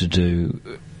decided to do,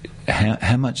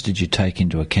 how much did you take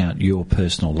into account your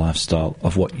personal lifestyle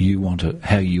of what you want to,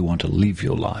 how you want to live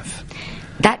your life?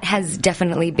 That has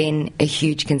definitely been a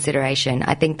huge consideration.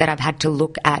 I think that I've had to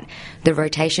look at the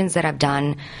rotations that I've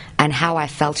done and how I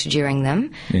felt during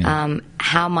them,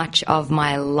 how much of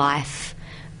my life,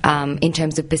 in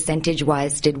terms of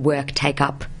percentage-wise, did work take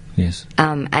up. Yes.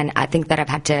 And I think that I've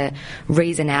had to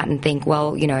reason out and think,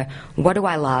 well, you know, what do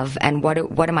I love and what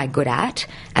am I good at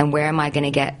and where am I going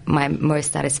to get my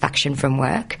most satisfaction from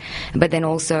work? But then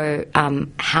also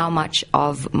how much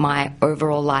of my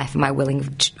overall life am I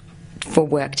willing for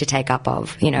work to take up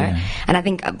of, you know? Yeah. And I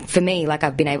think for me, like,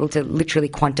 I've been able to literally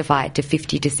quantify it to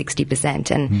 50 to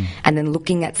 60%. And then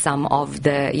looking at some of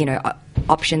the, you know,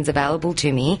 options available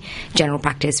to me, general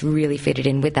practice really fitted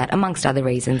in with that, amongst other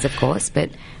reasons, of course.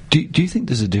 But do you think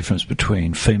there's a difference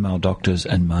between female doctors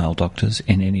and male doctors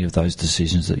in any of those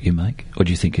decisions that you make? Or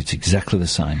do you think it's exactly the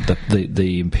same?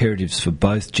 The imperatives for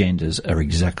both genders are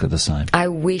exactly the same? I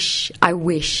wish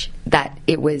that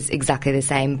it was exactly the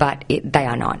same, but they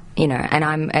are not, you know. And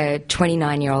I'm a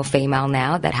 29-year-old female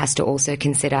now that has to also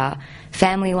consider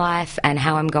family life and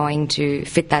how I'm going to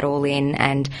fit that all in,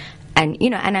 and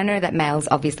you know, and I know that males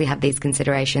obviously have these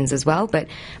considerations as well, but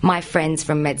my friends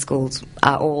from med schools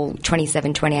are all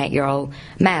 27, 28-year-old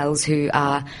males who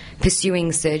are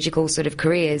pursuing surgical sort of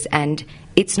careers, and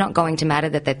it's not going to matter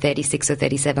that they're 36 or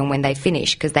 37 when they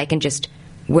finish, because they can just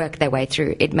work their way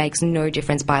through. It makes no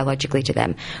difference biologically to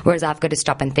them, whereas I've got to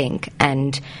stop and think.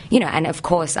 And, you know, and of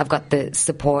course I've got the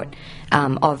support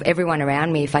of everyone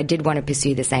around me if I did want to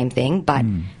pursue the same thing, but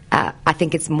I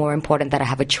think it's more important that I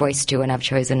have a choice to, and I've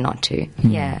chosen not to.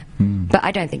 But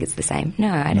I don't think it's the same.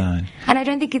 No, I don't. No. And I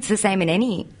don't think it's the same in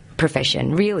any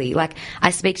profession, really. Like,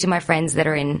 I speak to my friends that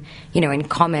are in, you know, in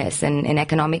commerce and in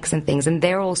economics and things, and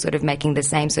they're all sort of making the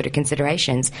same sort of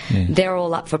considerations. Yes. They're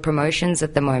all up for promotions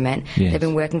at the moment. Yes. They've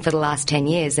been working for the last 10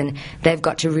 years, and they've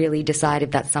got to really decide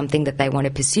if that's something that they want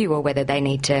to pursue or whether they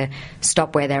need to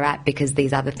stop where they're at because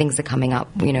these other things are coming up,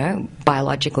 you know,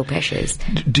 biological pressures.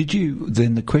 Did you,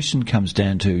 then the question comes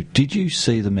down to, did you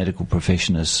see the medical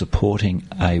profession as supporting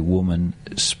a woman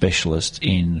specialist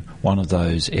in one of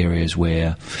those areas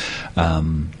where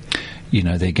you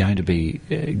know, they're going to be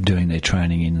doing their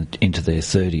training into their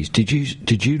 30s.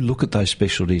 Did you look at those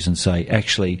specialties and say,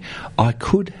 actually, I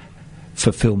could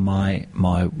fulfil my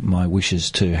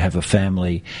wishes to have a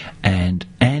family and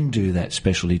do that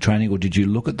specialty training, or did you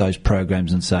look at those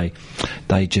programs and say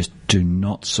they just do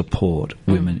not support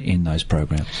women in those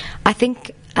programs? I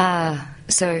think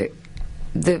so.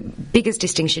 The biggest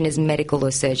distinction is medical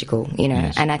or surgical, you know.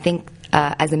 Yes. And I think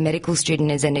as a medical student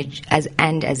as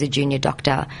a junior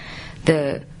doctor,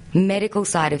 the medical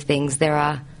side of things, there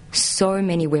are so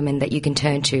many women that you can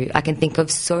turn to. I can think of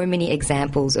so many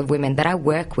examples of women that I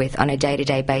work with on a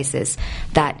day-to-day basis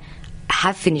that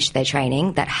have finished their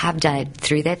training, that have done it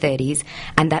through their 30s,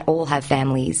 and that all have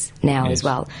families now as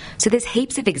well. So there's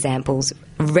heaps of examples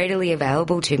readily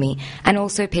available to me, and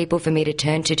also people for me to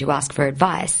turn to ask for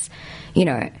advice, you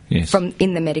know, from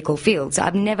in the medical field. So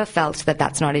I've never felt that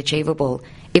that's not achievable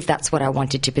if that's what I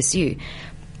wanted to pursue.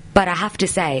 But I have to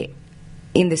say,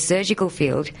 in the surgical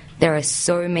field, there are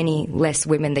so many less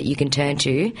women that you can turn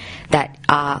to that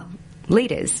are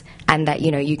leaders, and that,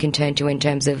 you know, you can turn to in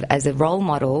terms of as a role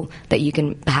model that you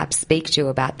can perhaps speak to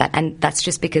about that. And that's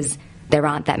just because there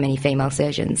aren't that many female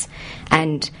surgeons.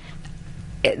 And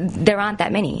there aren't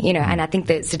that many, you know, and I think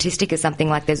the statistic is something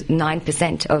like there's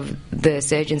 9% of the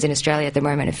surgeons in Australia at the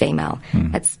moment are female.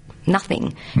 That's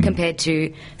nothing compared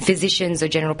to physicians or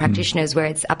general practitioners where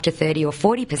it's up to 30 or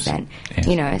 40%,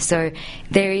 you know. So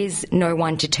there is no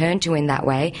one to turn to in that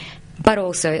way. But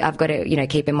also I've got to, you know,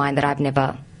 keep in mind that I've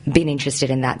never been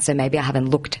interested in that, so maybe I haven't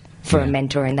looked for a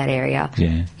mentor in that area.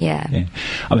 Yeah.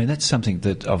 I mean, that's something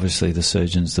that obviously the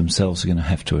surgeons themselves are going to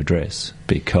have to address,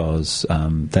 because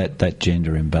that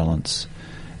gender imbalance,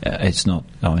 it's not,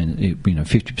 I mean, you know,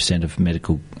 50% of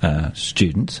medical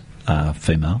students are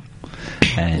female.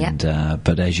 And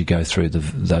but as you go through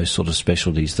those sort of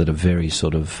specialties that are very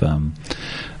sort of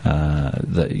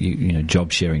you know,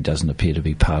 job sharing doesn't appear to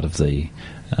be part of the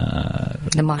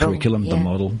model, curriculum, the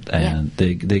model, and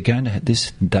they're going to.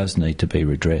 This does need to be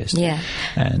redressed.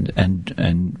 And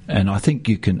I think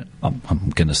you can.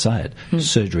 I'm going to say it.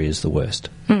 Surgery is the worst.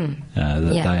 They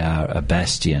are a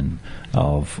bastion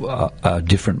of a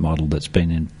different model that's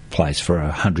been in place for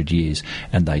 100 years,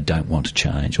 and they don't want to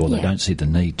change, or they don't see the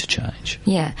need to change.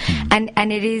 And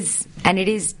it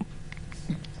is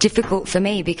difficult for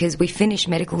me, because we finished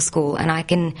medical school, and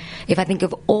if I think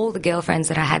of all the girlfriends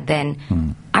that I had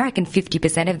then, I reckon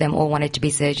 50% of them all wanted to be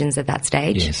surgeons at that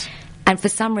stage. And for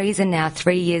some reason now,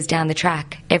 3 years down the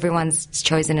track, everyone's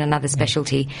chosen another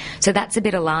specialty. So that's a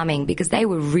bit alarming, because they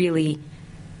were really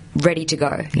ready to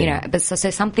go, you know. But so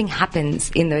something happens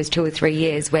in those 2 or 3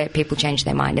 years where people change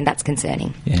their mind, and that's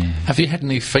concerning. Have you had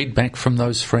any feedback from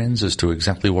those friends as to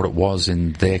exactly what it was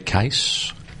in their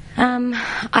case?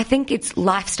 I think it's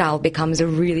lifestyle becomes a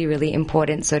really, really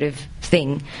important sort of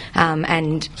thing,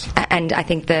 and I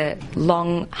think the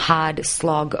long, hard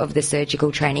slog of the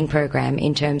surgical training program,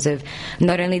 in terms of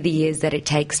not only the years that it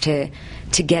takes to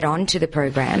get onto the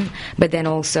program, but then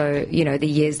also, you know, the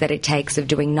years that it takes of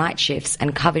doing night shifts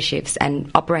and cover shifts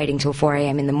and operating till 4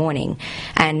 a.m. in the morning,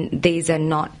 and these are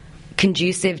not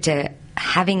conducive to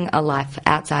having a life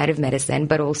outside of medicine,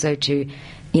 but also to,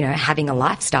 you know, having a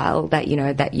lifestyle that, you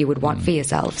know, that you would want for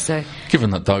yourself. So,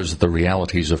 given that those are the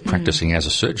realities of practicing as a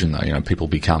surgeon, though, you know, people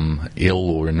become ill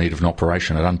or in need of an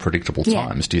operation at unpredictable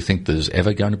times. Do you think there's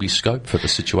ever going to be scope for the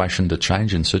situation to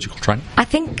change in surgical training? I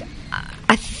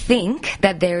think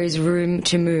that there is room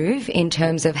to move in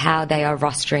terms of how they are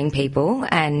rostering people,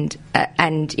 and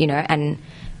you know, and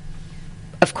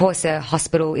of course a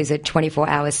hospital is a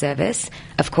 24-hour service.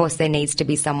 Of course there needs to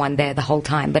be someone there the whole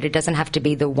time, but it doesn't have to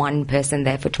be the one person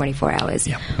there for 24 hours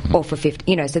or for 50,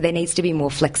 you know, so there needs to be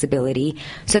more flexibility,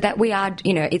 so that we are,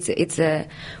 you know,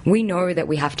 we know that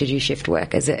we have to do shift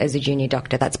work as a junior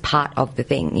doctor. That's part of the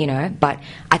thing, you know, but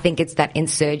I think it's that in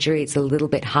surgery it's a little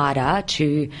bit harder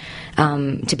to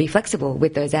be flexible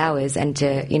with those hours, and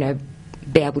to, you know,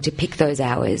 be able to pick those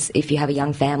hours if you have a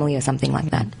young family or something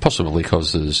like that. Possibly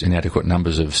because there's inadequate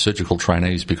numbers of surgical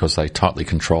trainees, because they tightly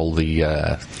control the...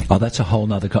 that's a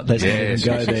whole other... Let's not even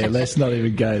go there. Let's not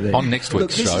even go there. On next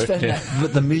week's show.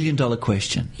 But the million-dollar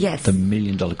question. Yes. The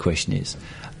million-dollar question is,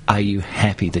 are you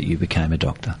happy that you became a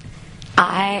doctor?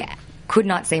 I could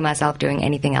not see myself doing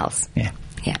anything else. Yeah.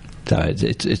 So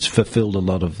it's fulfilled a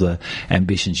lot of the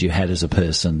ambitions you had as a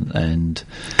person, and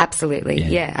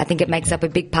absolutely, I think it makes up a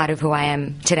big part of who I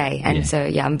am today, and so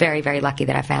I'm very, very lucky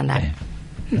that I found that.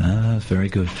 Very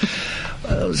good.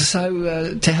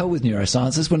 So to hell with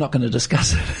neurosciences, we're not going to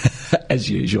discuss it as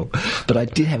usual. But I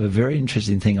did have a very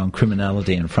interesting thing on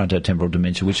criminality and frontotemporal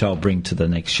dementia, which I'll bring to the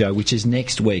next show, which is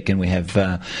next week. And we have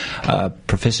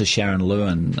Professor Sharon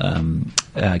Lewin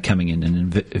coming in,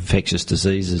 an infectious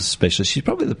diseases specialist. She's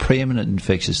probably the preeminent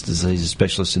infectious diseases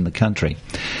specialist in the country.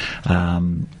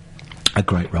 A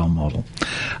great role model.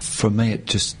 For me, it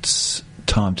just...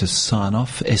 time to sign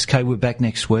off. SK, we're back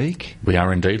next week. We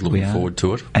are indeed. Looking forward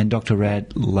to it. And Dr.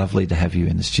 Rad, lovely to have you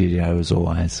in the studio as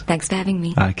always. Thanks for having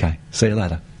me. Okay. See you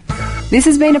later. This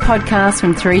has been a podcast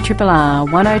from 3RRR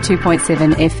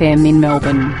 102.7 FM in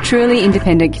Melbourne. Truly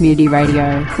independent community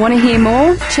radio. Want to hear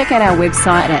more? Check out our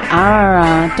website at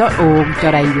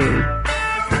rrr.org.au.